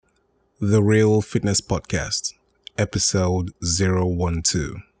The Real Fitness Podcast, episode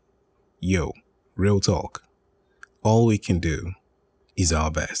 012. Yo, real talk. All we can do is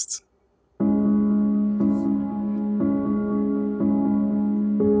our best.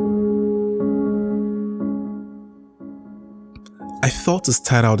 I thought to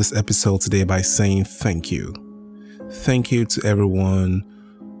start out this episode today by saying thank you. Thank you to everyone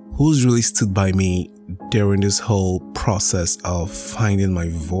who's really stood by me during this whole process of finding my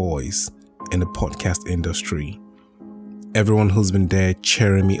voice in the podcast industry. Everyone who's been there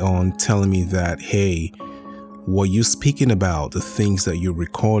cheering me on, telling me that, hey, what you're speaking about, the things that you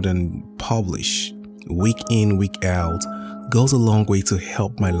record and publish week in, week out, goes a long way to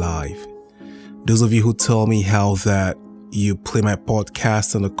help my life. Those of you who tell me how that you play my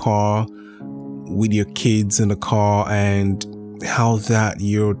podcast in the car with your kids in the car, and how that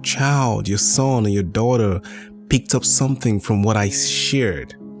your child, your son or your daughter picked up something from what I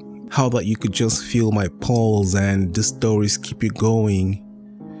shared. How that you could just feel my pulse and the stories keep you going.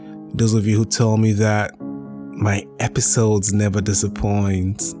 Those of you who tell me that my episodes never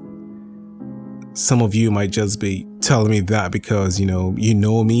disappoint. Some of you might just be telling me that because you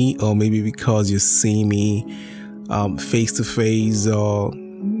know me, or maybe because you see me face to face, or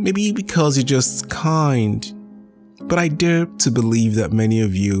maybe because you're just kind. But I dare to believe that many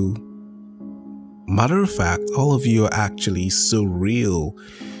of you, matter of fact, all of you are actually so real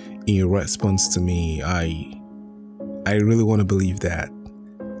in your response to me. I really want to believe that.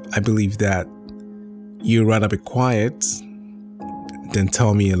 I believe that you'd rather be quiet than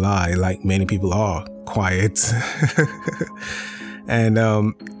tell me a lie, like many people are quiet. And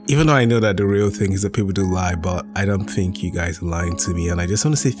even though I know that the real thing is that people do lie, but I don't think you guys are lying to me. And I just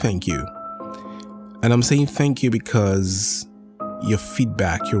want to say thank you. And I'm saying thank you because your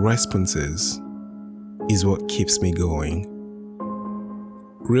feedback, your responses is what keeps me going.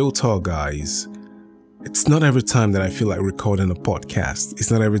 Real talk, guys. It's not every time that I feel like recording a podcast.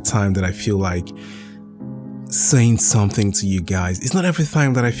 It's not every time that I feel like saying something to you guys. It's not every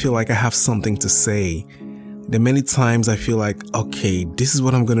time that I feel like I have something to say. There are many times I feel like, okay, this is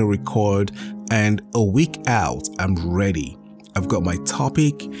what I'm going to record, and a week out, I'm ready. I've got my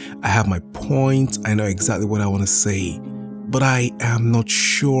topic, I have my point, I know exactly what I want to say, but I am not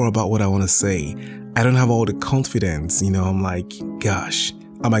sure about what I want to say. I don't have all the confidence, I'm like, gosh,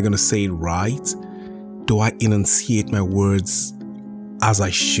 am I going to say it right? Do I enunciate my words as I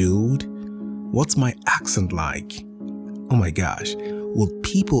should? What's my accent like? Oh my gosh, will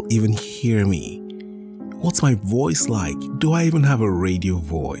people even hear me? What's my voice like? Do I even have a radio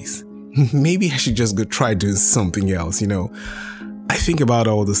voice? Maybe I should just go try doing something else, I think about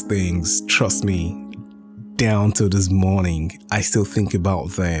all those things, trust me, down to this morning, I still think about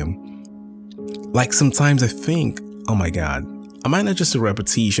them. Like sometimes I think, oh my God, am I not just a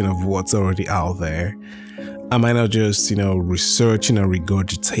repetition of what's already out there? Am I not just, researching and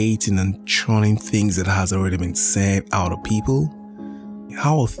regurgitating and churning things that has already been said out of people?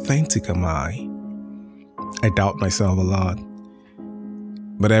 How authentic am I? I doubt myself a lot.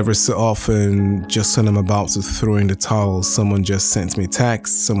 But every so often, just when I'm about to throw in the towel, someone just sends me a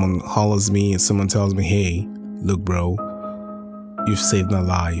text, someone hollers me, and someone tells me, hey, look bro, you've saved my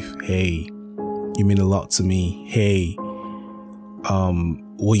life. Hey, you mean a lot to me. Hey,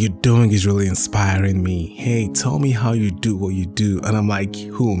 what you're doing is really inspiring me. Hey, tell me how you do what you do. And I'm like,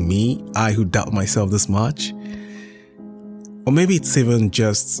 who, me? I who doubt myself this much? Or maybe it's even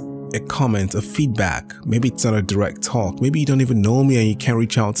just a comment, a feedback. Maybe it's not a direct talk. Maybe you don't even know me and you can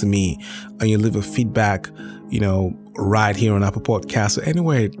reach out to me and you leave a feedback, right here on Apple Podcasts or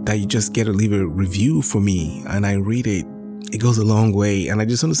anywhere that you just get to leave a review for me and I read it. It goes a long way. And I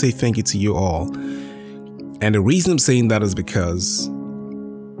just want to say thank you to you all. And the reason I'm saying that is because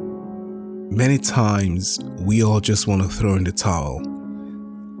many times we all just want to throw in the towel.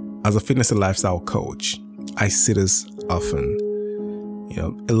 As a fitness and lifestyle coach, I see this often.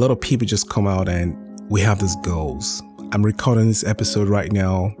 A lot of people just come out and we have these goals. I'm recording this episode right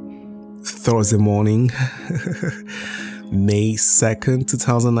now, Thursday morning, May 2nd,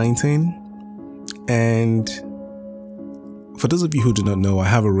 2019. And for those of you who do not know, I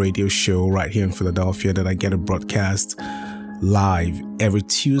have a radio show right here in Philadelphia that I get to broadcast live every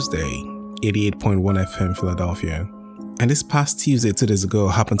Tuesday, 88.1 FM Philadelphia. And this past Tuesday, 2 days ago,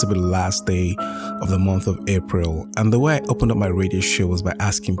 happened to be the last day of the month of April. And the way I opened up my radio show was by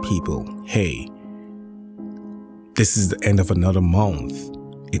asking people, hey, this is the end of another month.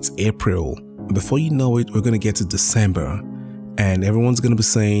 It's April. Before you know it, we're going to get to December. And everyone's going to be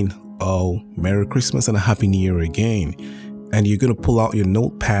saying, oh, Merry Christmas and a Happy New Year again. And you're going to pull out your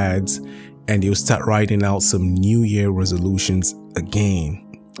notepads and you'll start writing out some New Year resolutions again.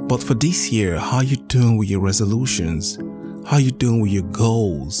 But for this year, how are you doing with your resolutions? How are you doing with your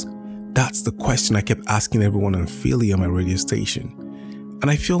goals? That's the question I kept asking everyone on Philly on my radio station. And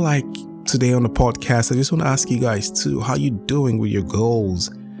I feel like today on the podcast, I just want to ask you guys too, how are you doing with your goals?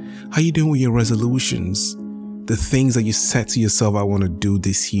 How are you doing with your resolutions? The things that you set to yourself, I want to do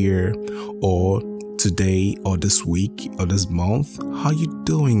this year or today or this week or this month. How are you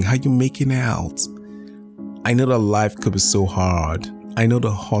doing? How are you making out? I know that life could be so hard. I know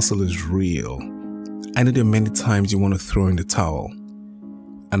the hustle is real. I know there are many times you want to throw in the towel.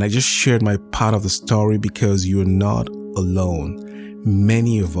 And I just shared my part of the story because you're not alone.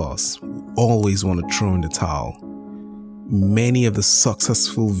 Many of us always want to throw in the towel. Many of the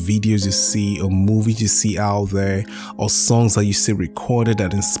successful videos you see or movies you see out there or songs that you see recorded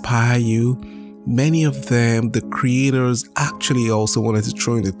that inspire you, many of them, the creators actually also wanted to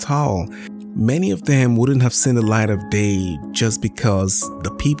throw in the towel. Many of them wouldn't have seen the light of day just because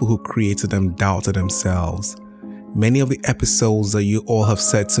the people who created them doubted themselves. Many of the episodes that you all have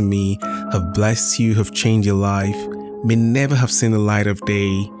said to me have blessed you, have changed your life, may never have seen the light of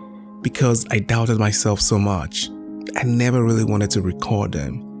day because I doubted myself so much. I never really wanted to record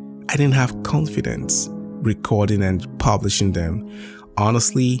them. I didn't have confidence recording and publishing them.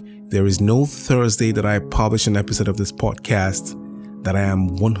 Honestly, there is no Thursday that I publish an episode of this podcast that I am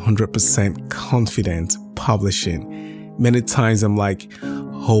 100% confident publishing. Many times I'm like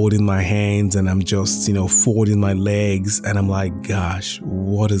holding my hands and I'm just, folding my legs and I'm like, gosh,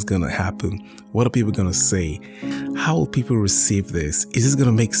 what is going to happen? What are people going to say? How will people receive this? Is this going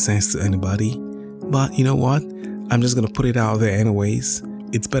to make sense to anybody? But you know what? I'm just going to put it out there anyways.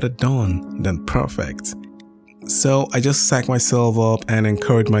 It's better done than perfect. So I just sack myself up and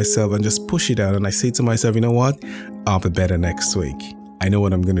encourage myself and just push it out. And I say to myself, you know what? I'll be better next week. I know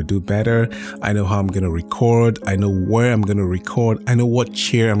what I'm going to do better. I know how I'm going to record. I know where I'm going to record. I know what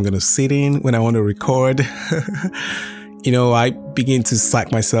chair I'm going to sit in when I want to record. I begin to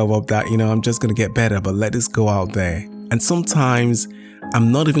psych myself up that, I'm just going to get better, but let this go out there. And sometimes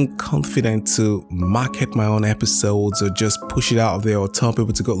I'm not even confident to market my own episodes or just push it out there or tell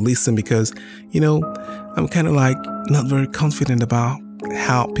people to go listen because, I'm kind of like not very confident about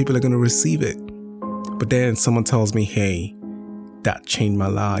how people are going to receive it. But then someone tells me, hey, that changed my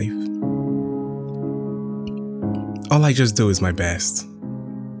life. All I just do is my best.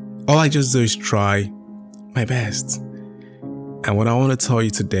 All I just do is try my best. And what I want to tell you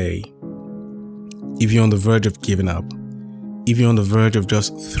today, if you're on the verge of giving up, if you're on the verge of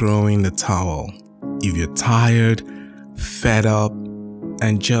just throwing the towel, if you're tired, fed up,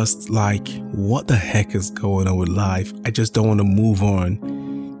 and just like, what the heck is going on with life? I just don't want to move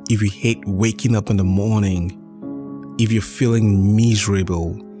on. If you hate waking up in the morning, if you're feeling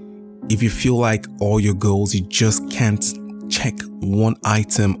miserable, if you feel like all your goals, you just can't check one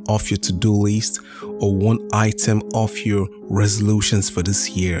item off your to-do list or one item off your resolutions for this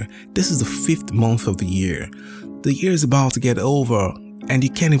year. This is the 5th month of the year. The year is about to get over and you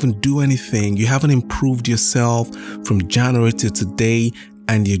can't even do anything. You haven't improved yourself from January to today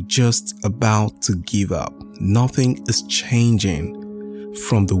and you're just about to give up. Nothing is changing.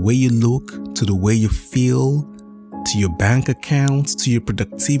 From the way you look to the way you feel, to your bank accounts, to your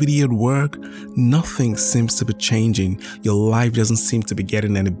productivity at work, nothing seems to be changing. Your life doesn't seem to be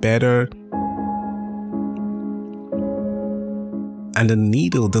getting any better. And the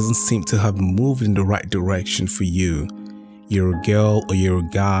needle doesn't seem to have moved in the right direction for you. You're a girl or you're a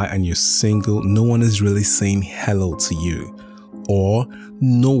guy and you're single. No one is really saying hello to you. Or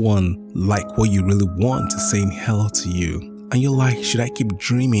no one like what you really want is saying hello to you. And you're like, should I keep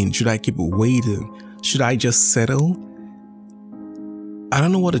dreaming? Should I keep waiting? Should I just settle? I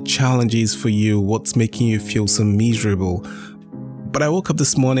don't know what the challenge is for you, what's making you feel so miserable. But I woke up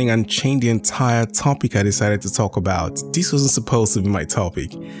this morning and changed the entire topic I decided to talk about. This wasn't supposed to be my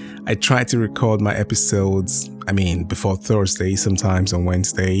topic. I tried to record my episodes, before Thursday, sometimes on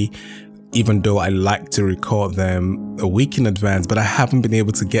Wednesday, even though I like to record them a week in advance, but I haven't been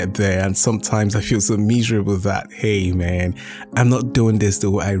able to get there. And sometimes I feel so miserable that, hey man, I'm not doing this the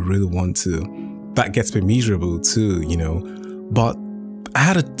way I really want to. That gets me miserable too, But I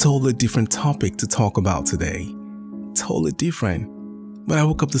had a totally different topic to talk about today. Totally different. But I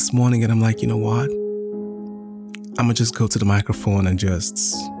woke up this morning and I'm like, you know what? I'm gonna just go to the microphone and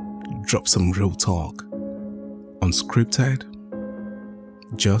just drop some real talk. Unscripted,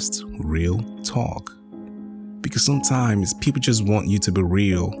 just real talk. Because sometimes people just want you to be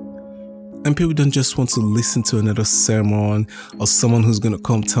real. And people don't just want to listen to another sermon or someone who's going to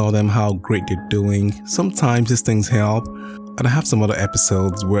come tell them how great they're doing. Sometimes these things help. And I have some other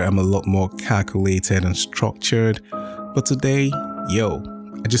episodes where I'm a lot more calculated and structured. But today,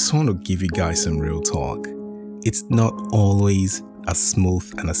 I just want to give you guys some real talk. It's not always as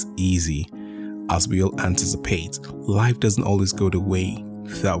smooth and as easy as we all anticipate. Life doesn't always go the way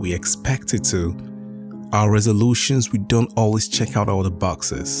that we expect it to. Our resolutions, we don't always check out all the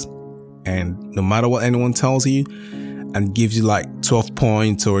boxes. And no matter what anyone tells you and gives you like 12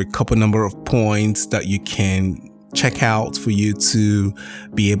 points or a couple number of points that you can check out for you to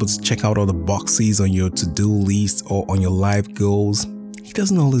be able to check out all the boxes on your to-do list or on your life goals, it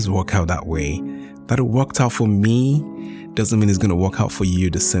doesn't always work out that way. That it worked out for me doesn't mean it's going to work out for you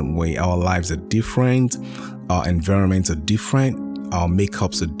the same way. Our lives are different, our environments are different, our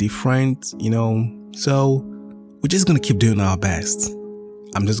makeups are different, so we're just going to keep doing our best.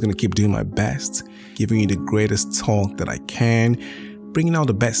 I'm just going to keep doing my best, giving you the greatest talk that I can, bringing out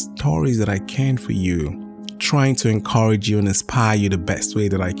the best stories that I can for you, trying to encourage you and inspire you the best way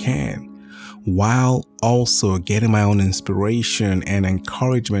that I can, while also getting my own inspiration and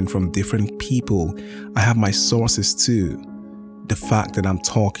encouragement from different people. I have my sources too. The fact that I'm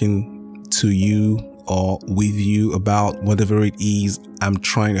talking to you or with you about whatever it is I'm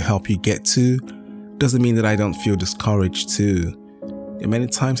trying to help you get to doesn't mean that I don't feel discouraged too. And many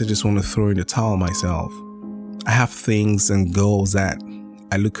times I just want to throw in the towel myself. I have things and goals that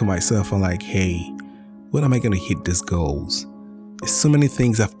I look at myself and like, hey, when am I going to hit these goals? There's so many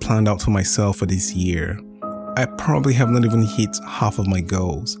things I've planned out for myself for this year. I probably have not even hit half of my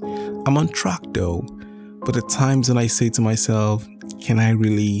goals. I'm on track though, but at times when I say to myself, can I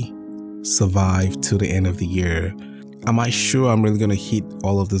really survive till the end of the year? Am I sure I'm really going to hit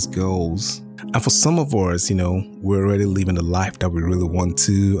all of these goals? And for some of us, we're already living the life that we really want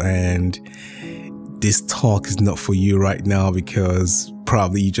to, and this talk is not for you right now because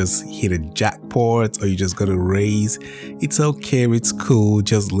probably you just hit a jackpot or you just got a raise. It's okay, it's cool.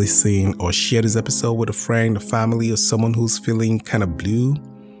 Just listen or share this episode with a friend, a family, or someone who's feeling kind of blue.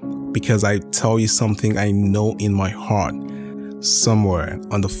 Because I tell you something, I know in my heart, somewhere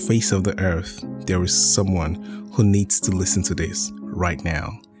on the face of the earth, there is someone who needs to listen to this right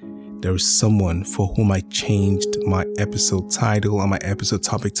now. There is someone for whom I changed my episode title and my episode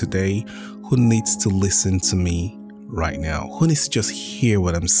topic today who needs to listen to me right now, who needs to just hear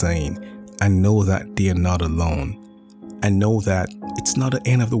what I'm saying. I know that they are not alone. I know that it's not the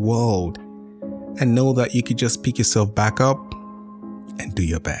end of the world. I know that you could just pick yourself back up and do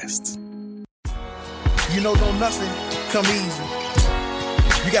your best. No nothing come easy.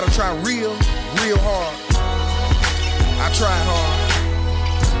 You gotta try real hard. I tried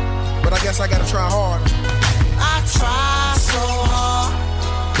hard, but I guess I gotta try harder. I try so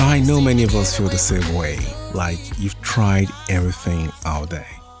hard. Now I know many of us feel the same way. Like you've tried everything out there.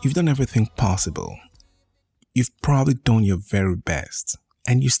 You've done everything possible. You've probably done your very best.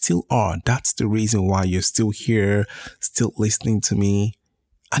 And you still are. That's the reason why you're still here, still listening to me.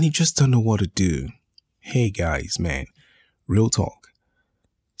 And you just don't know what to do. Hey guys, man, real talk.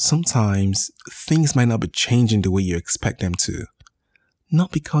 Sometimes things might not be changing the way you expect them to.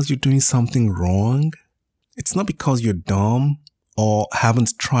 Not because you're doing something wrong. It's not because you're dumb or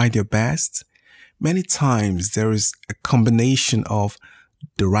haven't tried your best. Many times there is a combination of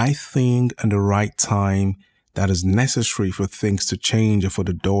the right thing and the right time that is necessary for things to change or for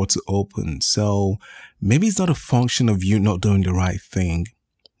the door to open. So maybe it's not a function of you not doing the right thing.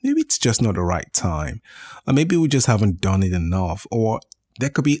 Maybe it's just not the right time. Or maybe we just haven't done it enough. Or there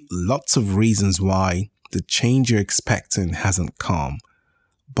could be lots of reasons why the change you're expecting hasn't come.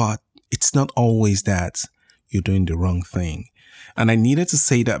 But it's not always that you're doing the wrong thing. And I needed to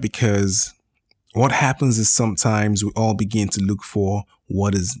say that because what happens is sometimes we all begin to look for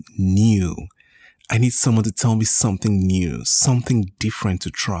what is new. I need someone to tell me something new, something different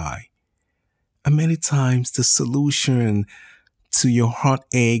to try. And many times the solution to your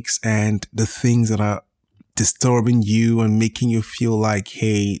heartaches and the things that are disturbing you and making you feel like,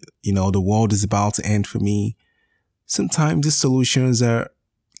 hey, the world is about to end for me. Sometimes the solutions are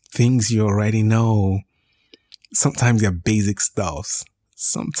things you already know. Sometimes they're basic stuffs.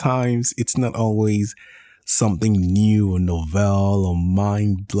 Sometimes it's not always something new or novel or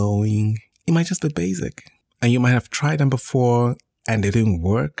mind-blowing. It might just be basic. And you might have tried them before and they didn't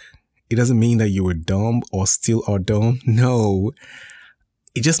work. It doesn't mean that you were dumb or still are dumb. No.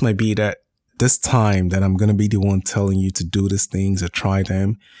 It just might be that this time that I'm going to be the one telling you to do these things or try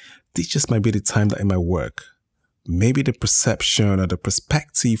them, this just might be the time that it might work. Maybe the perception or the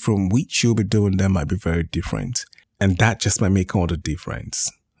perspective from which you'll be doing them might be very different. And that just might make all the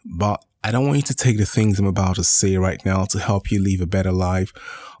difference. But I don't want you to take the things I'm about to say right now to help you live a better life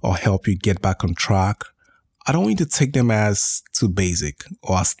or help you get back on track. I don't want you to take them as too basic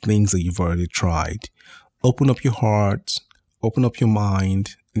or as things that you've already tried. Open up your heart, open up your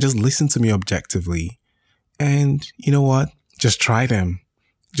mind, and just listen to me objectively. And you know what? Just try them.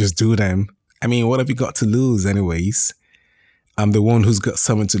 Just do them. I mean, what have you got to lose anyways? I'm the one who's got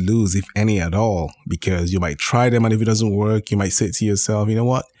something to lose, if any at all, because you might try them and if it doesn't work, you might say to yourself, you know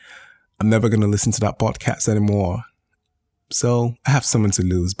what? I'm never going to listen to that podcast anymore. So I have something to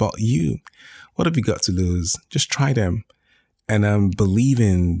lose. But you, what have you got to lose? Just try them. And I'm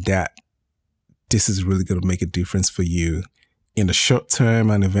believing that this is really going to make a difference for you in the short term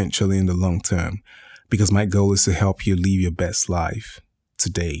and eventually in the long term. Because my goal is to help you live your best life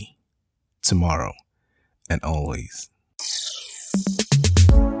today, tomorrow, and always.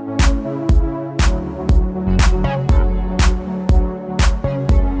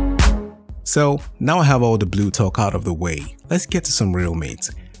 So now I have all the blue talk out of the way. Let's get to some real meat.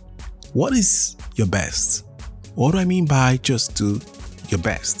 What is your best? What do I mean by just do your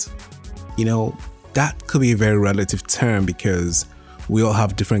best? You know, that could be a very relative term because we all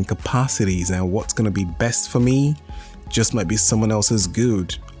have different capacities, and what's going to be best for me just might be someone else's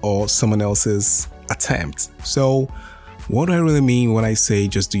good or someone else's attempt. So what do I really mean when I say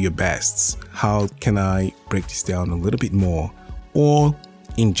just do your best? How can I break this down a little bit more? Or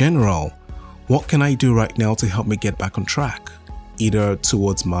in general, what can I do right now to help me get back on track? Either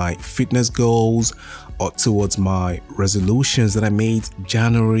towards my fitness goals or towards my resolutions that I made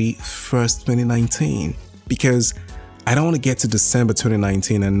January 1st, 2019. Because I don't want to get to December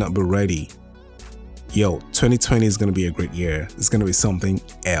 2019 and not be ready. 2020 is going to be a great year. It's going to be something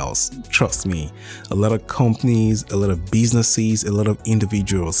else. Trust me. A lot of companies, a lot of businesses, a lot of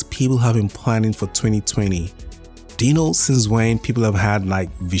individuals, people have been planning for 2020. Do you know since when people have had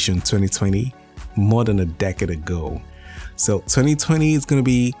Vision 2020? More than a decade ago. So 2020 is going to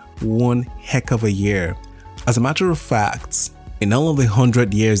be one heck of a year. As a matter of fact, in all of the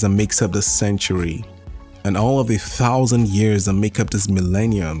 100 years that makes up the century, and all of the 1,000 years that make up this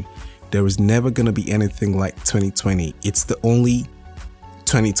millennium, there is never going to be anything like 2020. It's the only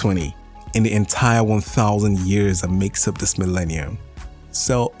 2020 in the entire 1,000 years that makes up this millennium.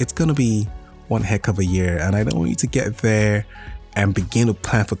 So it's going to be one heck of a year. And I don't want you to get there and begin to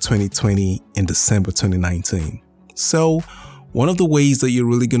plan for 2020 in December 2019. So one of the ways that you're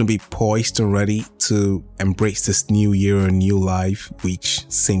really going to be poised and ready to embrace this new year and new life, which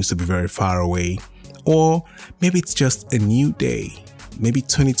seems to be very far away, or maybe it's just a new day. Maybe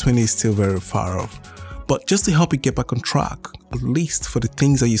 2020 is still very far off. But just to help you get back on track, at least for the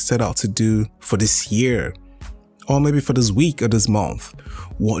things that you set out to do for this year, or maybe for this week or this month,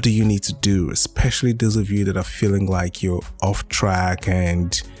 what do you need to do? Especially those of you that are feeling like you're off track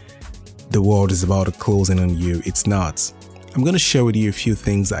and the world is about to close in on you. It's not. I'm going to share with you a few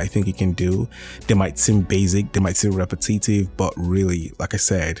things that I think you can do. They might seem basic, they might seem repetitive, but really, like I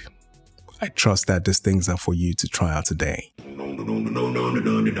said, I trust that these things are for you to try out today.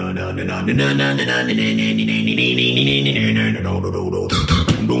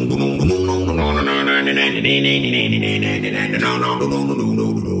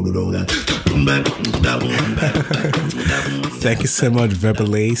 Thank you so much,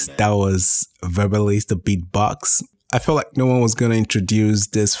 Verbalace. That was Verbalace, the beatbox. I felt like no one was going to introduce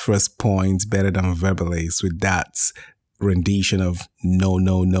this first point better than Verbalace with that rendition of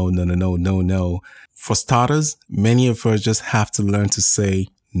no. For starters, many of us just have to learn to say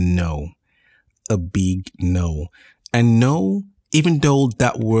no. A big no. And no, even though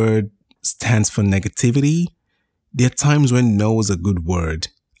that word stands for negativity, there are times when no is a good word.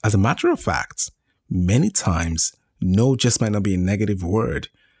 As a matter of fact, many times, no just might not be a negative word.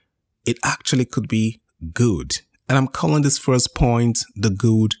 It actually could be good. And I'm calling this first point the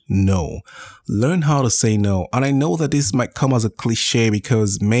good no. Learn how to say no. And I know that this might come as a cliche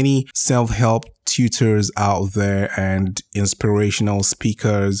because many self-help tutors out there and inspirational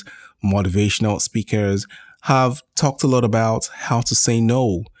speakers, motivational speakers have talked a lot about how to say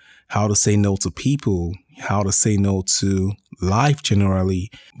no to people, how to say no to life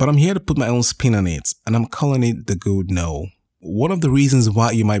generally. But I'm here to put my own spin on it, and I'm calling it the good no. One of the reasons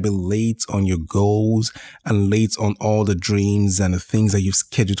why you might be late on your goals and late on all the dreams and the things that you've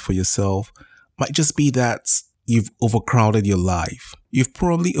scheduled for yourself might just be that you've overcrowded your life. You've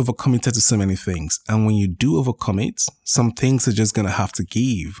probably overcommitted to so many things. And when you do overcommit, some things are just going to have to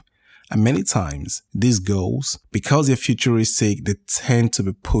give. And many times, these goals, because they're futuristic, they tend to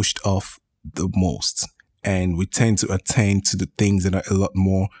be pushed off the most. And we tend to attend to the things that are a lot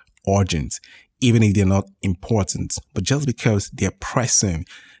more urgent, even if they're not important. But just because they're pressing,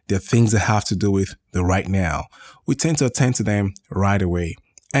 they're things that have to do with the right now, we tend to attend to them right away.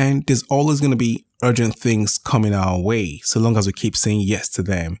 And there's always going to be urgent things coming our way, so long as we keep saying yes to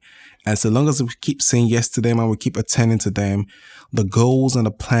them. And so long as we keep saying yes to them and we keep attending to them, the goals and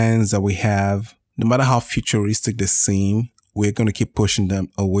the plans that we have, no matter how futuristic they seem, we're going to keep pushing them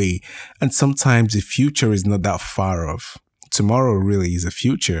away. And sometimes the future is not that far off. Tomorrow really is a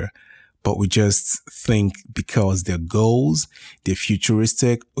future, but we just think because they're goals, they're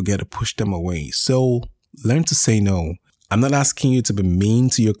futuristic, we got to push them away. So learn to say no. I'm not asking you to be mean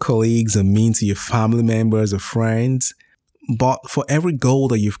to your colleagues or mean to your family members or friends, but for every goal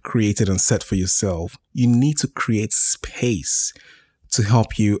that you've created and set for yourself, you need to create space to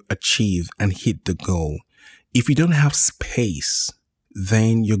help you achieve and hit the goal. If you don't have space,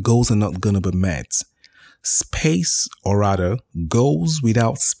 then your goals are not going to be met. Space, or rather, goals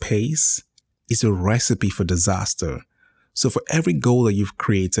without space is a recipe for disaster. So for every goal that you've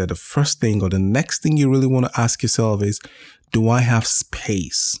created, the first thing or the next thing you really want to ask yourself is, do I have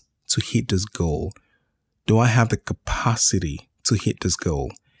space to hit this goal? Do I have the capacity to hit this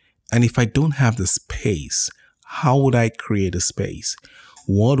goal? And if I don't have the space, how would I create a space?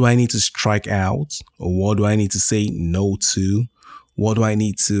 What do I need to strike out? Or what do I need to say no to? What do I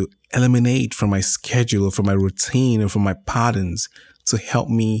need to eliminate from my schedule or from my routine or from my patterns to help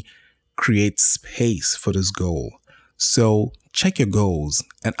me create space for this goal? So check your goals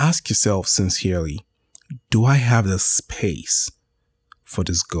and ask yourself sincerely, do I have the space for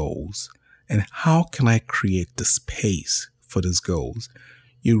these goals? And how can I create the space for these goals?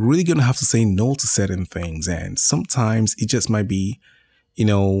 You're really going to have to say no to certain things. And sometimes it just might be,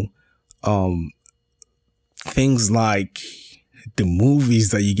 things like the movies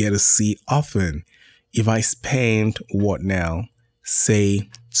that you get to see often. If I spend, say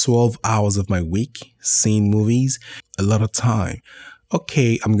 12 hours of my week seeing movies, a lot of time.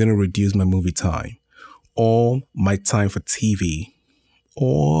 Okay, I'm going to reduce my movie time or my time for TV,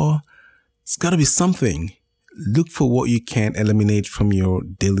 or it's got to be something. Look for what you can eliminate from your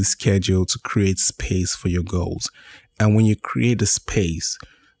daily schedule to create space for your goals. And when you create a space,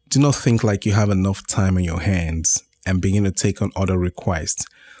 do not think like you have enough time on your hands and begin to take on other requests.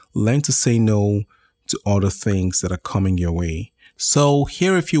 Learn to say no to other things that are coming your way. So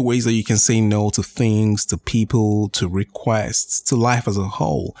here are a few ways that you can say no to things, to people, to requests, to life as a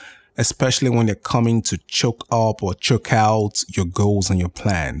whole, especially when they're coming to choke up or choke out your goals and your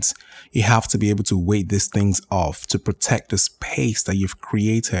plans. You have to be able to weigh these things off to protect the space that you've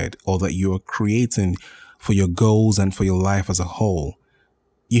created or that you are creating for your goals and for your life as a whole.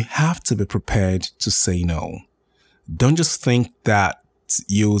 You have to be prepared to say no. Don't just think that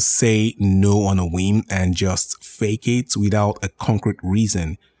you'll say no on a whim and just fake it without a concrete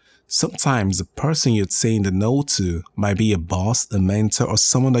reason. Sometimes the person you're saying the no to might be a boss, a mentor, or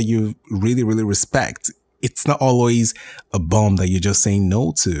someone that you really, really respect. It's not always a bum that you're just saying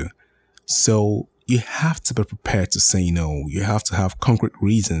no to. So you have to be prepared to say no. You have to have concrete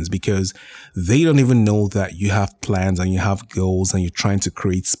reasons because they don't even know that you have plans and you have goals and you're trying to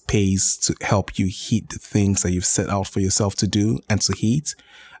create space to help you hit the things that you've set out for yourself to do and to hit.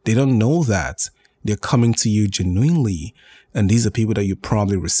 They don't know that. They're coming to you genuinely. And these are people that you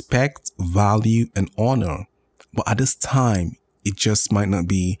probably respect, value, and honor. But at this time, it just might not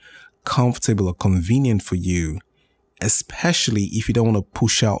be comfortable or convenient for you, especially if you don't want to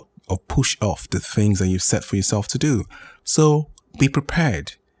push out or push off the things that you've set for yourself to do. So be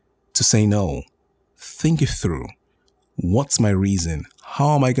prepared to say no. Think it through. What's my reason?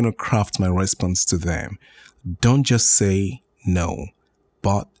 How am I going to craft my response to them? Don't just say no,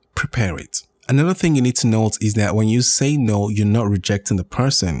 but prepare it. Another thing you need to note is that when you say no, you're not rejecting the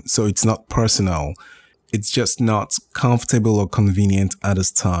person. So it's not personal. It's just not comfortable or convenient at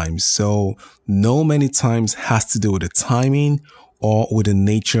this time. So no many times has to do with the timing or with the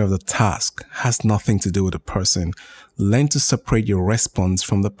nature of the task, has nothing to do with the person. Learn to separate your response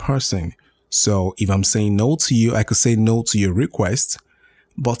from the person. So if I'm saying no to you, I could say no to your request,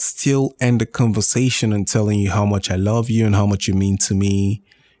 but still end the conversation and telling you how much I love you and how much you mean to me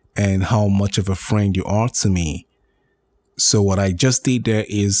and how much of a friend you are to me. So what I just did there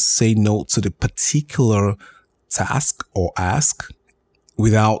is say no to the particular task or ask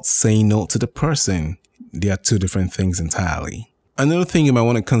without saying no to the person. They are two different things entirely. Another thing you might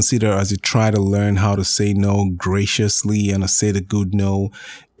want to consider as you try to learn how to say no graciously and say the good no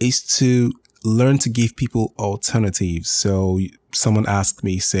is to learn to give people alternatives. So someone asked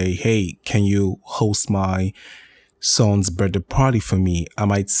me, say, hey, can you host my son's birthday party for me? I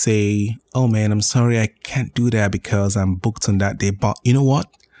might say, oh man, I'm sorry, I can't do that because I'm booked on that day. But you know what?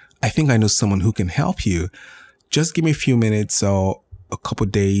 I think I know someone who can help you. Just give me a few minutes or a couple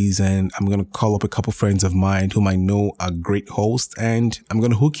days and I'm going to call up a couple friends of mine whom I know are great hosts and I'm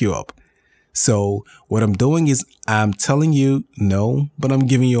going to hook you up. So what I'm doing is I'm telling you no, but I'm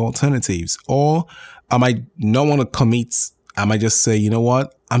giving you alternatives. Or I might not want to commit. I might just say, you know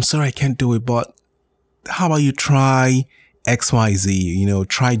what? I'm sorry I can't do it, but how about you try XYZ?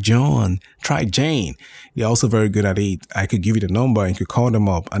 Try John, try Jane. They're also very good at it. I could give you the number and you could call them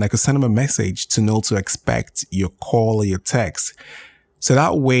up and I could send them a message to know to expect your call or your text. So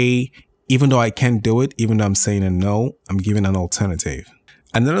that way, even though I can't do it, even though I'm saying a no, I'm giving an alternative.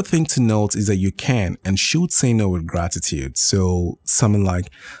 Another thing to note is that you can and should say no with gratitude. So something like,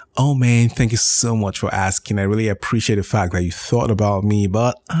 oh man, thank you so much for asking. I really appreciate the fact that you thought about me,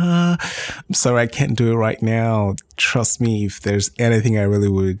 but I'm sorry I can't do it right now. Trust me, if there's anything I really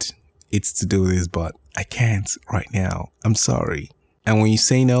would, it's to do this, but I can't right now. I'm sorry. And when you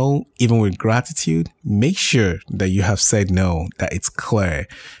say no, even with gratitude, make sure that you have said no, that it's clear,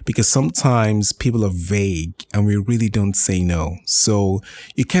 because sometimes people are vague and we really don't say no. So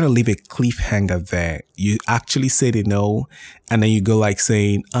you kind of leave a cliffhanger there. You actually say the no and then you go like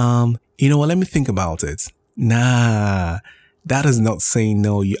saying, you know what, let me think about it. Nah, that is not saying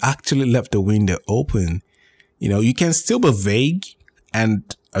no. You actually left the window open. You can still be vague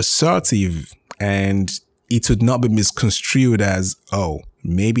and assertive, and it would not be misconstrued as, oh,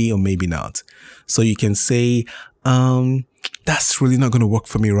 maybe or maybe not. So you can say, that's really not going to work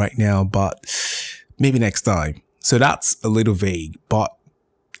for me right now, but maybe next time. So that's a little vague, but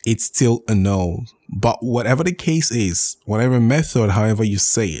it's still a no. But whatever the case is, whatever method, however you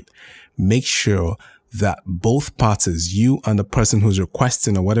say it, make sure that both parties, you and the person who's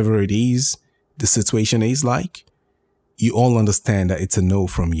requesting or whatever it is, the situation is like, you all understand that it's a no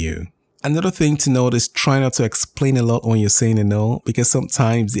from you. Another thing to note is try not to explain a lot when you're saying a no, because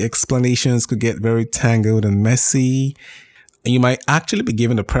sometimes the explanations could get very tangled and messy. And you might actually be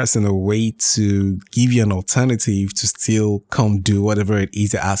giving the person a way to give you an alternative to still come do whatever it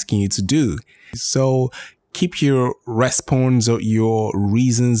is they're asking you to do. So keep your response or your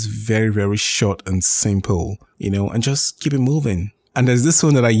reasons very, very short and simple, and just keep it moving. And there's this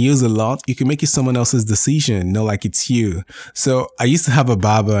one that I use a lot. You can make it someone else's decision, not like it's you. So I used to have a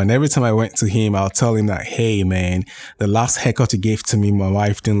barber, and every time I went to him, I'll tell him that, hey man, the last haircut you gave to me, my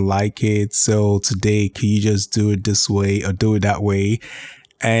wife didn't like it. So today, can you just do it this way or do it that way?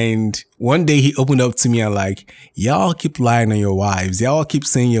 And one day he opened up to me and like, y'all keep lying on your wives. Y'all keep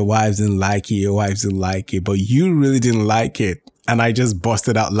saying your wives didn't like it. Your wives didn't like it, but you really didn't like it. And I just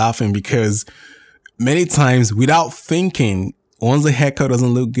busted out laughing because many times without thinking, once the haircut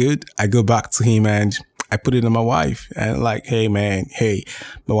doesn't look good, I go back to him and I put it on my wife and like, hey man,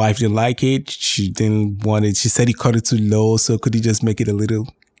 my wife didn't like it. She didn't want it. She said he cut it too low. So could he just make it a little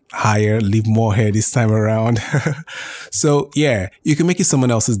higher, leave more hair this time around? So yeah, you can make it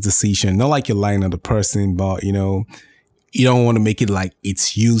someone else's decision. Not like you're lying on the person, but you don't want to make it like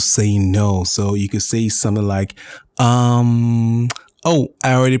it's you saying no. So you could say something like, oh,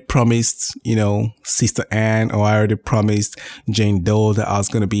 I already promised, Sister Anne, or I already promised Jane Doe that I was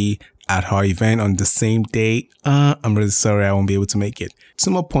going to be at her event on the same day. I'm really sorry I won't be able to make it. 2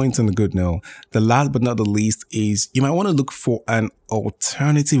 more points on the good no. The last but not the least is you might want to look for an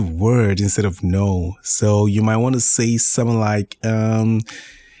alternative word instead of no. So you might want to say something like,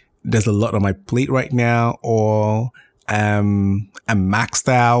 there's a lot on my plate right now, or I'm maxed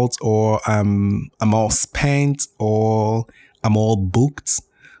out, or I'm all spent, or I'm all booked,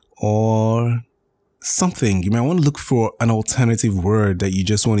 or something. You might want to look for an alternative word that you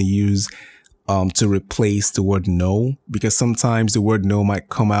just want to use to replace the word no, because sometimes the word no might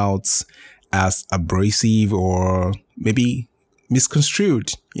come out as abrasive or maybe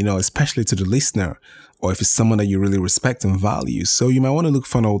misconstrued, especially to the listener, or if it's someone that you really respect and value. So you might want to look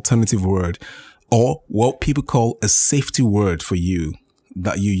for an alternative word, or what people call a safety word for you,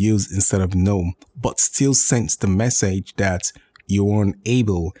 that you use instead of no, but still sends the message that you weren't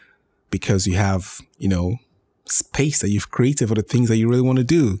able because you have, space that you've created for the things that you really want to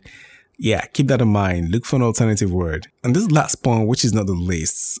do. Yeah, keep that in mind. Look for an alternative word. And this last point, which is not the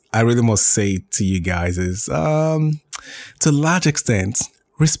least, I really must say to you guys is, to a large extent,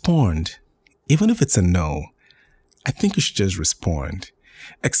 respond. Even if it's a no, I think you should just respond.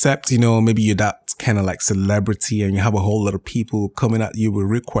 Except, maybe you're that kind of like celebrity and you have a whole lot of people coming at you with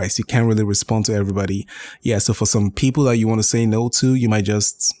requests. You can't really respond to everybody. Yeah, so for some people that you want to say no to, you might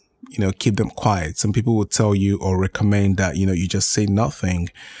just, keep them quiet. Some people will tell you or recommend that, you just say nothing.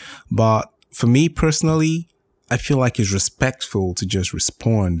 But for me personally, I feel like it's respectful to just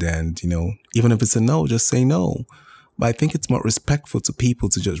respond and, even if it's a no, just say no. But I think it's more respectful to people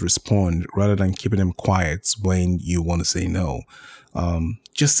to just respond rather than keeping them quiet when you want to say no.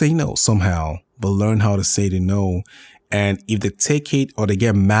 Just say no somehow, but learn how to say the no And if they take it or they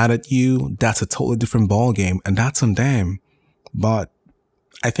get mad at you, that's a totally different ballgame, and that's on them. But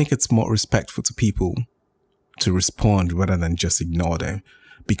I think it's more respectful to people to respond rather than just ignore them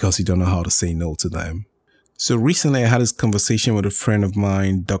because you don't know how to say no to them. So recently I had this conversation with a friend of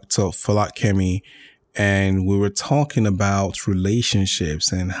mine, Dr. Folakemi, and we were talking about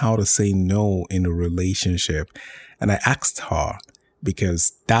relationships and how to say no in a relationship. And I asked her,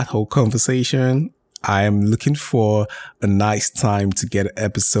 because that whole conversation, I am looking for a nice time to get an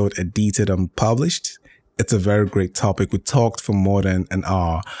episode edited and published. It's a very great topic. We talked for more than an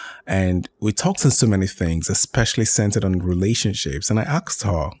hour and we talked on so many things, especially centered on relationships. And I asked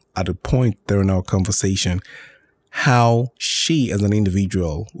her at a point during our conversation how she as an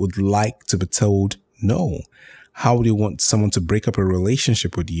individual would like to be told no. How would you want someone to break up a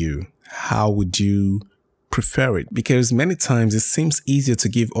relationship with you? How would you prefer it? Because many times it seems easier to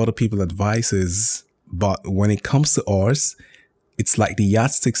give other people advices, but when it comes to ours, it's like the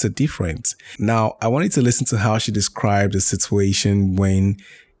yardsticks are different. Now, I wanted to listen to how she described the situation when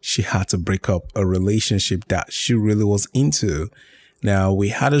she had to break up a relationship that she really was into. Now, we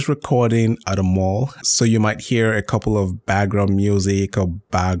had this recording at a mall, so you might hear a couple of background music or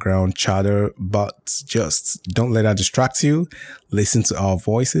background chatter, but just don't let that distract you. Listen to our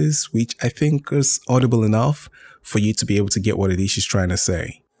voices, which I think is audible enough for you to be able to get what it is she's trying to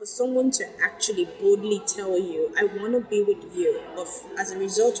say. For someone to actually boldly tell you, I want to be with you, but as a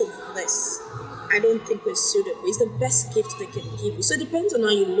result of this, I don't think we're suitable. It's the best gift they can give you. So it depends on how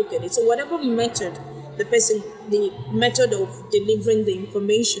you look at it. So whatever method the method of delivering the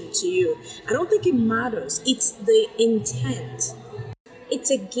information to you, I don't think it matters. It's the intent.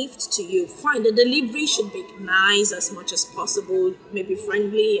 It's a gift to you. Fine, the delivery should be nice as much as possible, maybe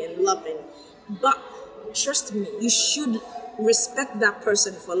friendly and loving. But trust me, you should respect that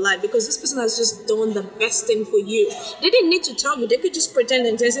person for life because this person has just done the best thing for you. They didn't need to tell you. They could just pretend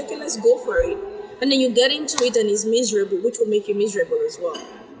and say, okay, let's go for it. And then you get into it and it's miserable, which will make you miserable as well.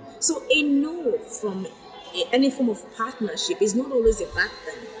 So a no from any form of partnership is not always a bad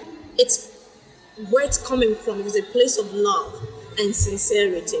thing. It's where it's coming from. It's a place of love and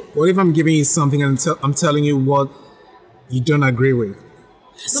sincerity. What if I'm giving you something and I'm telling you what you don't agree with?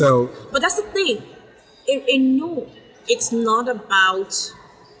 But that's the thing. A no, it's not about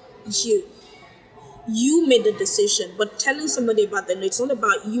you. You made the decision, but telling somebody about the no, it's not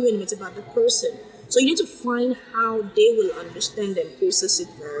about you and it's about the person. So you need to find how they will understand and process it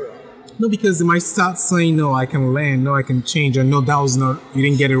very well. No, because they might start saying, no, I can learn, no, I can change, or no, that was not, you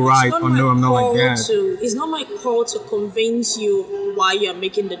didn't get it right, or no, I'm not like that. It's not my call to convince you why you're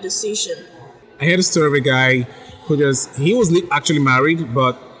making the decision. I heard a story of a guy who he was actually married,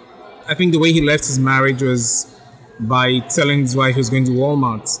 but I think the way he left his marriage was by telling his wife he was going to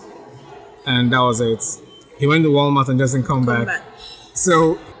Walmart. And that was it. He went to Walmart and doesn't come back.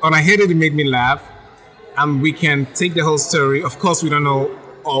 So when I heard it made me laugh. And we can take the whole story. Of course, we don't know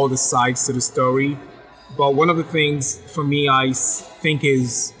all the sides to the story. But one of the things for me, I think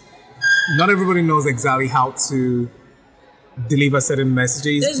is not everybody knows exactly how to deliver certain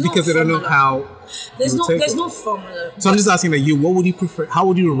messages because they don't know how. There's no formula. So I'm just asking you, what would you prefer? How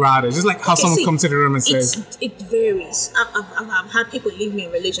would you rather? Just like how someone comes to the room and says. It varies. I've had people leave me in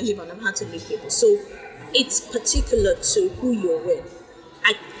a relationship and I've had to leave people. So it's particular to who you're with.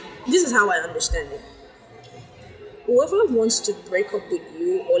 This is how I understand it. Whoever wants to break up with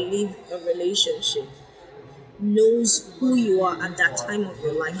you or leave a relationship knows who you are at that time of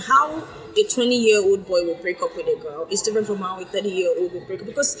your life. How a 20-year-old boy will break up with a girl is different from how a 30-year-old will break up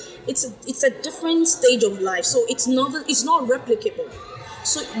because it's a different stage of life. So it's not replicable.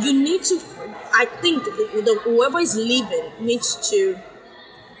 So you need to. I think whoever is leaving needs to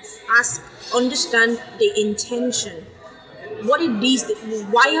understand the intention. What it is.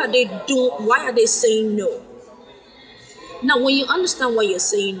 Why are they saying no? Now, when you understand why you're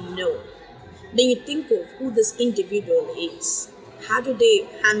saying no, then you think of who this individual is. How do they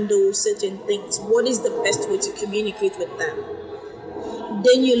handle certain things? What is the best way to communicate with them?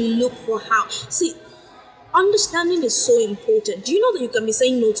 Then you look for how. See, understanding is so important. Do you know that you can be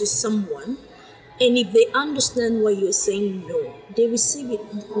saying no to someone, and if they understand why you're saying no, they receive it.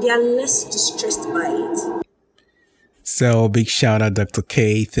 They are less distressed by it. So big shout out Dr.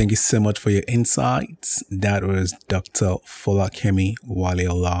 K. Thank you so much for your insights. That was Dr. Folakemi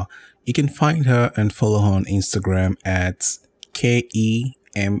Waliola. You can find her and follow her on Instagram at KEMMYW.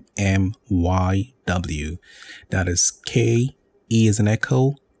 That is K, E as an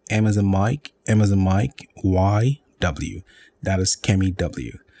echo, M as a Mike, YW. That is Kemi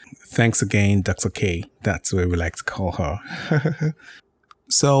W. Thanks again, Dr. K. That's what we like to call her.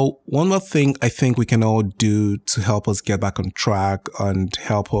 So one more thing I think we can all do to help us get back on track and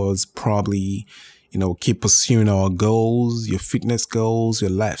help us probably, keep pursuing our goals, your fitness goals,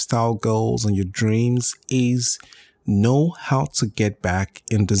 your lifestyle goals, and your dreams is know how to get back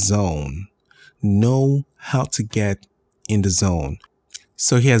in the zone. Know how to get in the zone.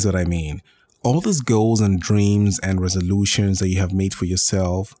 So here's what I mean. All these goals and dreams and resolutions that you have made for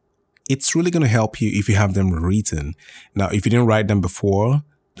yourself, it's really going to help you if you have them written. Now, if you didn't write them before,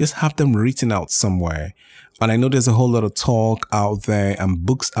 just have them written out somewhere. And I know there's a whole lot of talk out there and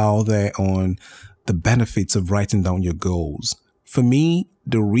books out there on the benefits of writing down your goals. For me,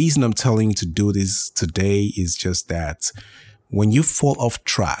 the reason I'm telling you to do this today is just that when you fall off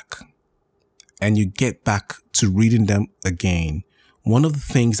track and you get back to reading them again, one of the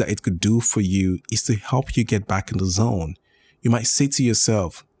things that it could do for you is to help you get back in the zone. You might say to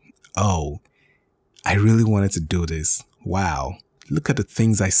yourself, oh, I really wanted to do this. Wow. Look at the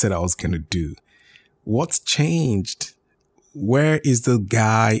things I said I was going to do. What's changed? Where is the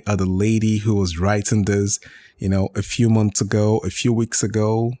guy or the lady who was writing this, a few months ago, a few weeks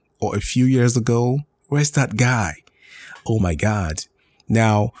ago, or a few years ago? Where's that guy? Oh my God.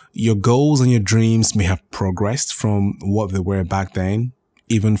 Now, your goals and your dreams may have progressed from what they were back then,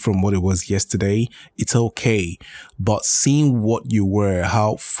 even from what it was yesterday. It's okay. But seeing what you were,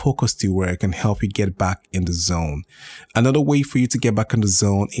 how focused you were, can help you get back in the zone. Another way for you to get back in the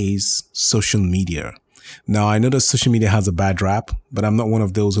zone is social media. Now, I know that social media has a bad rap, but I'm not one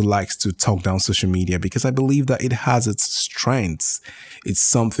of those who likes to talk down social media because I believe that it has its strengths. It's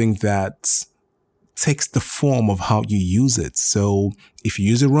something that takes the form of how you use it. So if you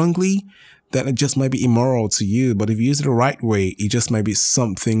use it wrongly, then it just might be immoral to you. But if you use it the right way, it just might be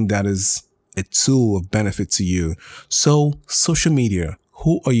something that is a tool of benefit to you. So social media,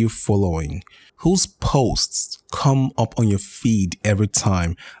 who are you following? Whose posts come up on your feed every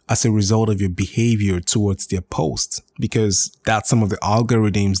time as a result of your behavior towards their posts? Because that's some of the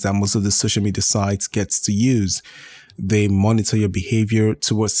algorithms that most of the social media sites gets to use. They monitor your behavior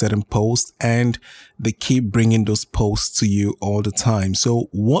towards certain posts and they keep bringing those posts to you all the time. So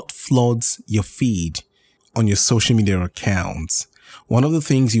what floods your feed on your social media accounts? One of the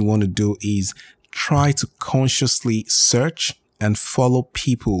things you want to do is try to consciously search and follow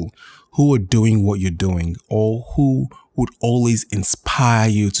people who are doing what you're doing or who would always inspire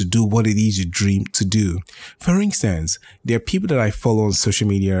you to do what it is you dream to do. For instance, there are people that I follow on social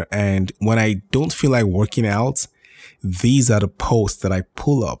media, and when I don't feel like working out, these are the posts that I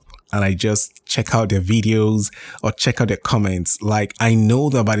pull up and I just check out their videos or check out their comments. Like, I know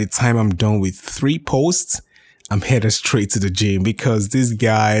that by the time I'm done with 3 posts, I'm headed straight to the gym because these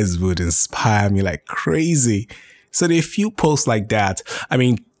guys would inspire me like crazy. So there are a few posts like that.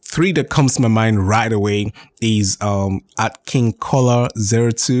 3 that comes to my mind right away is at King Color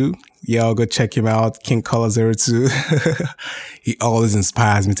 02. Yeah, I'll go check him out. King Color 02. He always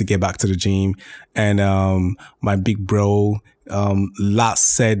inspires me to get back to the gym. And my big bro,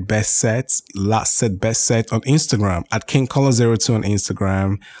 Last Said Best Set on Instagram. At King Color 02 on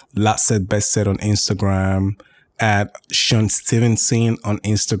Instagram. Last Said Best Set on Instagram. At Sean Stevenson on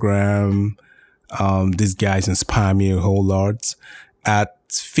Instagram. These guys inspire me a whole lot. At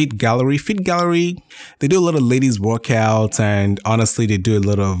Fit Gallery, they do a lot of ladies workouts, and honestly, they do a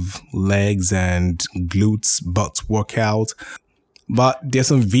lot of legs and glutes, butt workout. But there's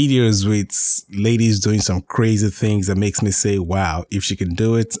some videos with ladies doing some crazy things that makes me say, wow, if she can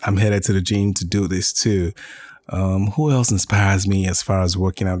do it, I'm headed to the gym to do this too. Who else inspires me as far as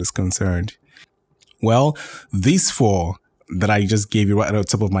working out is concerned? Well, these 4 that I just gave you right on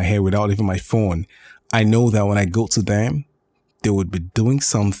top of my head without even my phone, I know that when I go to them, they would be doing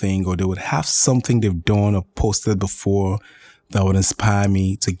something, or they would have something they've done or posted before that would inspire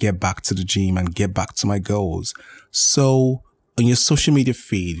me to get back to the gym and get back to my goals. So on your social media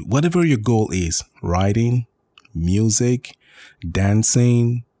feed, whatever your goal is, writing, music,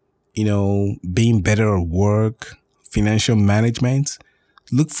 dancing, being better at work, financial management,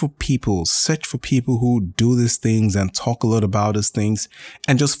 look for people, search for people who do these things and talk a lot about these things,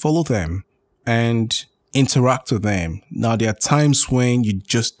 and just follow them and interact with them. Now, there are times when you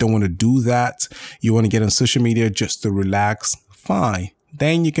just don't want to do that. You want to get on social media just to relax. Fine.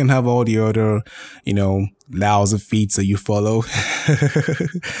 Then you can have all the other, lousy feeds that you follow.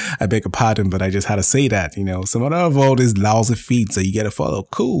 I beg your pardon, but I just had to say that, some of all these lousy feeds that you get to follow.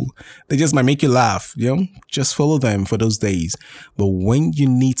 Cool. They just might make you laugh, just follow them for those days. But when you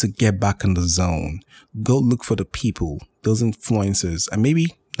need to get back in the zone, go look for the people, those influencers, and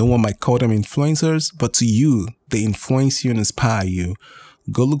maybe no one might call them influencers, but to you, they influence you and inspire you.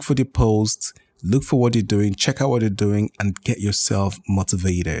 Go look for their posts, look for what you're doing, check out what you're doing, and get yourself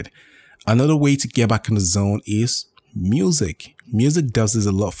motivated. Another way to get back in the zone is music. Music does this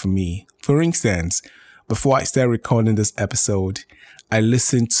a lot for me. For instance, before I start recording this episode, I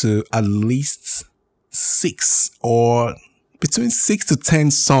listened to at least 6 or between 6 to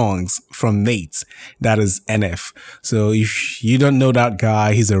 10 songs from Nate, that is NF. So if you don't know that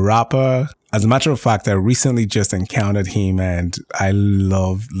guy, he's a rapper. As a matter of fact, I recently just encountered him and I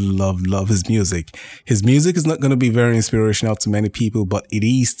love his music. His music is not going to be very inspirational to many people, but it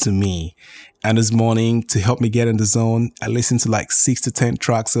is to me. And this morning, to help me get in the zone, I listened to like 6 to 10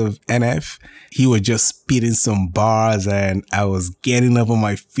 tracks of NF. He was just spitting some bars and I was getting up on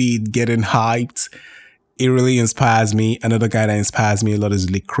my feet, getting hyped. It really inspires me. Another guy that inspires me a lot is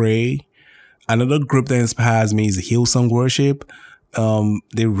Lecrae. Another group that inspires me is Hillsong Worship.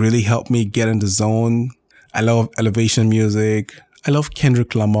 They really help me get in the zone. I love elevation music. I love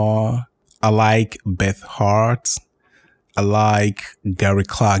Kendrick Lamar. I like Beth Hart. I like Gary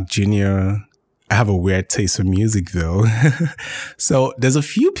Clark Jr. I have a weird taste for music though. So there's a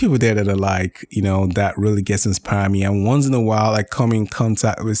few people there that I like, that really gets inspired me. And once in a while, I come in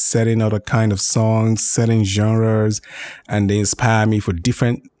contact with certain other kind of songs, certain genres, and they inspire me for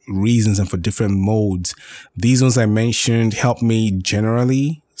different reasons and for different modes. These ones I mentioned help me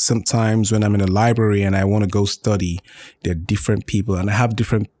generally. Sometimes when I'm in a library and I want to go study, there are different people and I have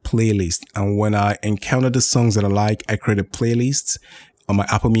different playlists. And when I encounter the songs that I like, I create a playlist on my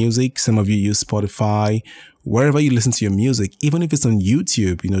Apple Music. Some of you use Spotify. Wherever you listen to your music, even if it's on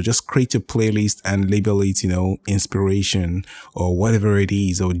YouTube, just create your playlist and label it, inspiration or whatever it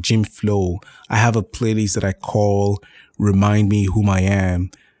is, or Jim Flow. I have a playlist that I call Remind Me Whom I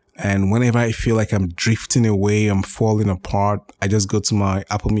Am. And whenever I feel like I'm drifting away, I'm falling apart, I just go to my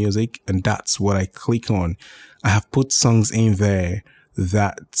Apple Music and that's what I click on. I have put songs in there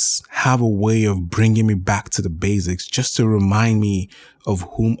that have a way of bringing me back to the basics, just to remind me of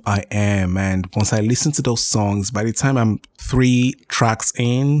whom I am. And once I listen to those songs, by the time I'm 3 tracks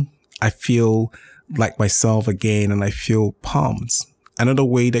in, I feel like myself again and I feel pumped. Another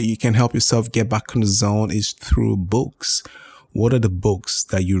way that you can help yourself get back in the zone is through books. What are the books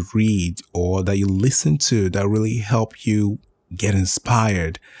that you read or that you listen to that really help you get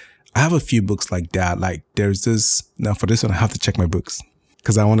inspired? I have a few books like that. Like there's this, now for this one, I have to check my books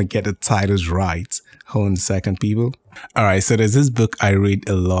because I want to get the titles right. Hold on a second, people. All right. So there's this book I read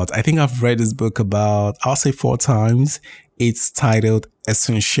a lot. I think I've read this book about, I'll say 4 times. It's titled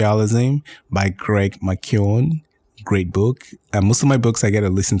Essentialism by Greg McKeown. Great book. And most of my books, I get to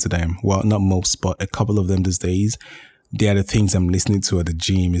listen to them. Well, not most, but a couple of them these days. They are the things I'm listening to at the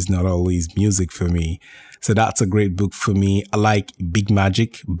gym. It's not always music for me. So that's a great book for me. I like Big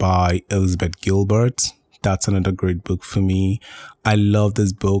Magic by Elizabeth Gilbert. That's another great book for me. I love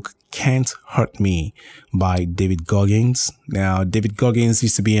this book, Can't Hurt Me by David Goggins. Now, David Goggins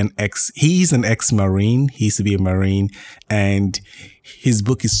he's an ex-Marine. He used to be a Marine and his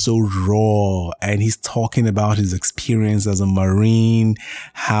book is so raw and he's talking about his experience as a Marine,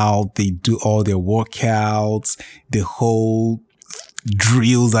 how they do all their workouts, the whole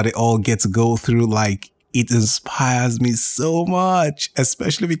drills that they all get to go through. Like, it inspires me so much,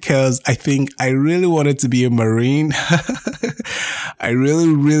 especially because I think I really wanted to be a Marine. I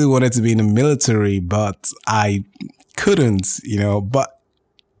really wanted to be in the military, but I couldn't, but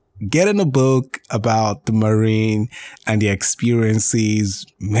getting a book about the Marine and the experiences,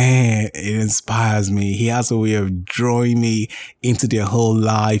 man, it inspires me. He has a way of drawing me into their whole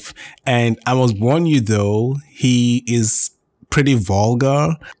life. And I must warn you though, he is pretty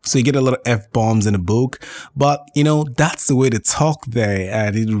vulgar. So you get a lot of F-bombs in the book, but that's the way to talk there.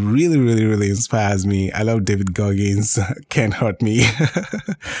 And it really inspires me. I love David Goggins. Can't Hurt Me.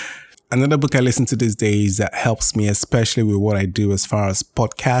 Another book I listen to these days that helps me, especially with what I do as far as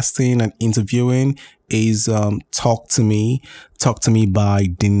podcasting and interviewing, is Talk to Me. Talk to Me by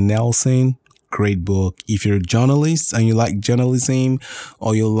Dean Nelson. Great book. If you're a journalist and you like journalism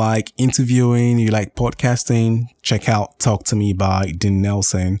or you like interviewing, you like podcasting, check out Talk to Me by Dean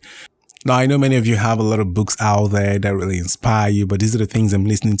Nelson. Now, I know many of you have a lot of books out there that really inspire you, but these are the things I'm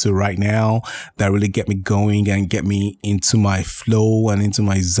listening to right now that really get me going and get me into my flow and into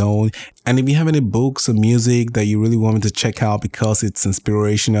my zone. And if you have any books or music that you really want me to check out because it's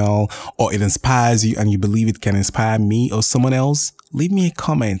inspirational or it inspires you and you believe it can inspire me or someone else, leave me a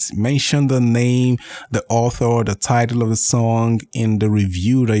comment. Mention the name, the author, the title of the song in the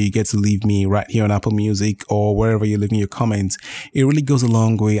review that you get to leave me right here on Apple Music or wherever you're leaving your comments. It really goes a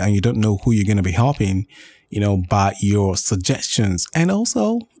long way and you don't know who you're going to be helping, by your suggestions and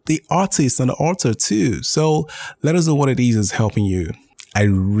also the artist and the author too. So let us know what it is helping you. I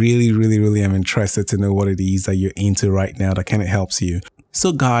really am interested to know what it is that you're into right now that kind of helps you.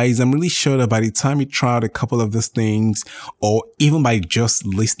 So guys, I'm really sure that by the time you try out a couple of these things, or even by just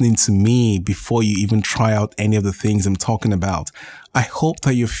listening to me before you even try out any of the things I'm talking about, I hope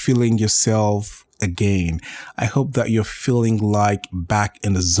that you're feeling yourself again. I hope that you're feeling like back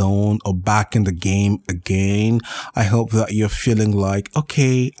in the zone or back in the game again. I hope that you're feeling like,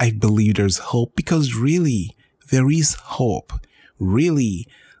 okay, I believe there's hope, because really, there is hope. Really,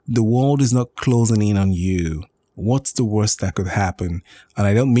 the world is not closing in on you. What's the worst that could happen? And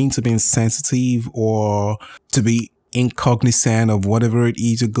I don't mean to be insensitive or to be incognizant of whatever it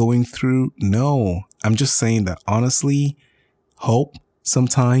is you're going through. No, I'm just saying that honestly, hope,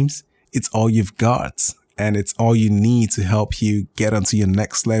 sometimes it's all you've got, and it's all you need to help you get onto your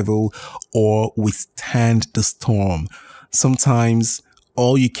next level or withstand the storm. Sometimes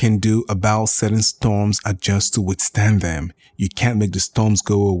all you can do about certain storms are just to withstand them. You can't make the storms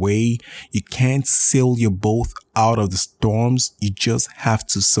go away. You can't sail your boat out of the storms. You just have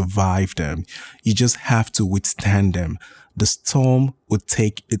to survive them. You just have to withstand them. The storm will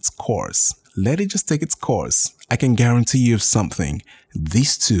take its course. Let it just take its course. I can guarantee you of something.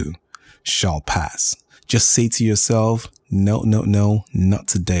 These too shall pass. Just say to yourself, no, not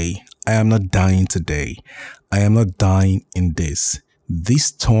today. I am not dying today. I am not dying in this. This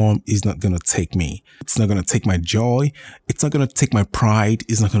storm is not going to take me. It's not going to take my joy. It's not going to take my pride.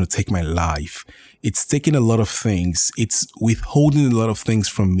 It's not going to take my life. It's taking a lot of things. It's withholding a lot of things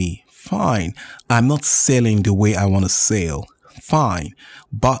from me. Fine. I'm not sailing the way I want to sail. Fine.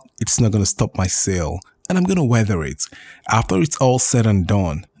 But it's not going to stop my sail. And I'm going to weather it. After it's all said and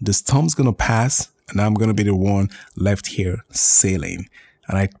done, the storm's going to pass, and I'm going to be the one left here sailing.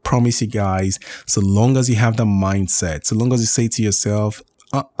 And I promise you guys, so long as you have that mindset, so long as you say to yourself,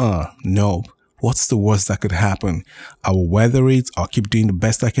 no, what's the worst that could happen? I will weather it. I'll keep doing the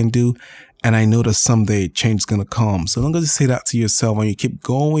best I can do. And I know that someday change is going to come. So long as you say that to yourself and you keep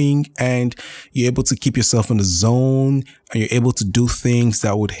going and you're able to keep yourself in the zone and you're able to do things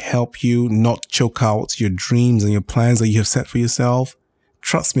that would help you not choke out your dreams and your plans that you have set for yourself.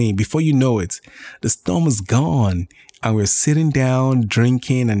 Trust me, before you know it, the storm is gone. And we're sitting down,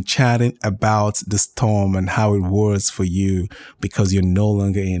 drinking and chatting about the storm and how it was for you because you're no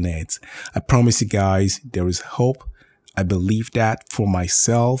longer in it. I promise you guys, there is hope. I believe that for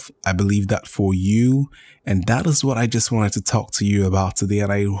myself. I believe that for you. And that is what I just wanted to talk to you about today.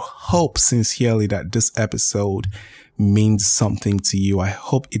 And I hope sincerely that this episode means something to you. I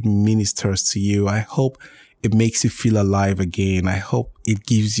hope it ministers to you. I hope it makes you feel alive again. I hope it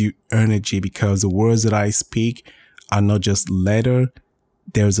gives you energy, because the words that I speak are not just letter.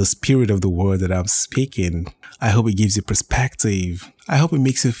 There's a spirit of the word that I'm speaking. I hope it gives you perspective. I hope it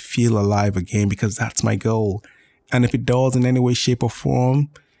makes you feel alive again, because that's my goal. And if it does in any way, shape or form,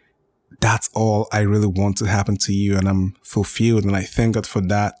 that's all I really want to happen to you. And I'm fulfilled. And I thank God for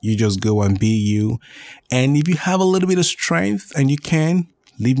that. You just go and be you. And if you have a little bit of strength and you can,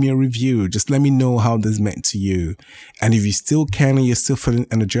 leave me a review. Just let me know how this meant to you. And if you still can and you're still feeling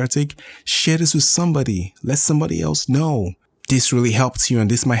energetic, share this with somebody. Let somebody else know this really helped you and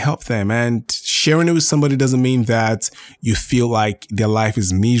this might help them. And sharing it with somebody doesn't mean that you feel like their life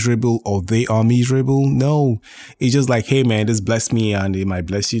is miserable or they are miserable. No, it's just like, hey man, this blessed me and it might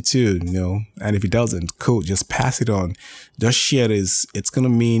bless you too, And if it doesn't, cool, just pass it on. Just share this. It's going to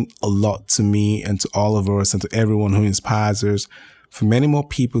mean a lot to me and to all of us and to everyone who inspires us, for many more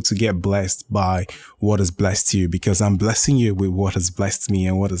people to get blessed by what has blessed you, because I'm blessing you with what has blessed me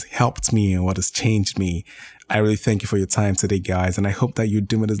and what has helped me and what has changed me. I really thank you for your time today, guys. And I hope that you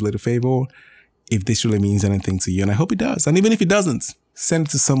do me this little favor if this really means anything to you. And I hope it does. And even if it doesn't, send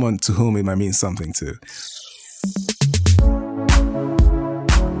it to someone to whom it might mean something to.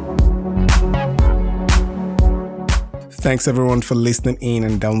 Thanks everyone for listening in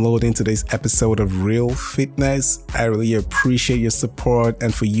and downloading today's episode of Real Fitness. I really appreciate your support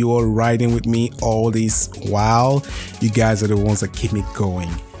and for you all riding with me all this while. You guys are the ones that keep me going.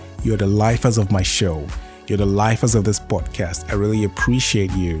 You're the lifers of my show. You're the lifers of this podcast. I really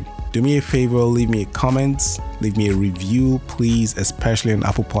appreciate you. Do me a favor, leave me a comment, leave me a review, please, especially on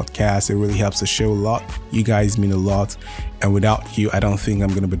Apple Podcasts. It really helps the show a lot. You guys mean a lot. And without you, I don't think I'm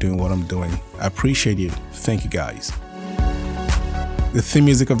going to be doing what I'm doing. I appreciate you. Thank you guys. The theme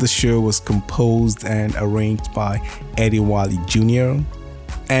music of the show was composed and arranged by Eddie Wally Jr.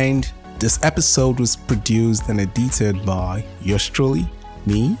 And this episode was produced and edited by yours truly,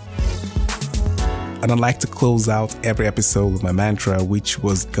 me. And I'd like to close out every episode with my mantra, which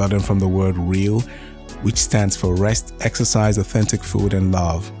was gotten from the word real, which stands for rest, exercise, authentic food, and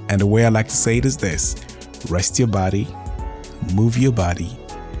love. And the way I like to say it is this: rest your body, move your body,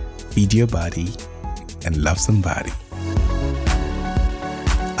 feed your body, and love somebody.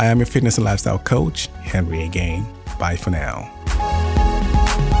 I am your fitness and lifestyle coach, Henry again. Bye for now.